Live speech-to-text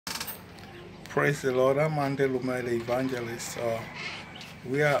Praise the Lord. I'm Lumeh, the Evangelist.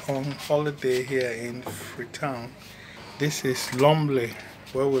 We are on holiday here in Freetown. This is Lumeh,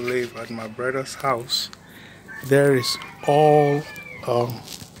 where we live at my brother's house. There is all.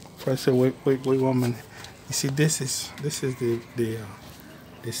 First, wait 1 minute. You see, this is the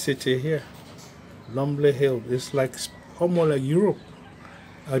city here, Lumeh Hill. It's like almost like Europe.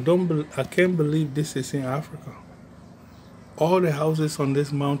 I can't believe this is in Africa. All the houses on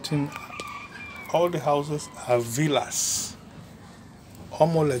this mountain, all the houses are villas,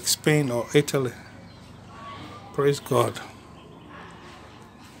 almost like Spain or Italy. Praise God.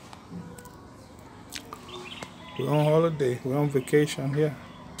 We're on holiday, we're on vacation here.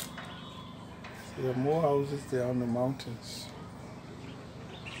 There are more houses there on the mountains.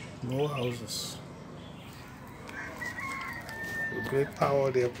 More houses. With great power,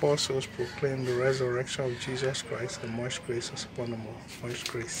 the apostles proclaimed the resurrection of Jesus Christ, and much grace is upon them all. Much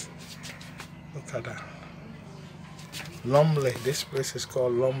grace. Look at that. Lumeh. This place is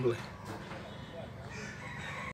called Lumeh.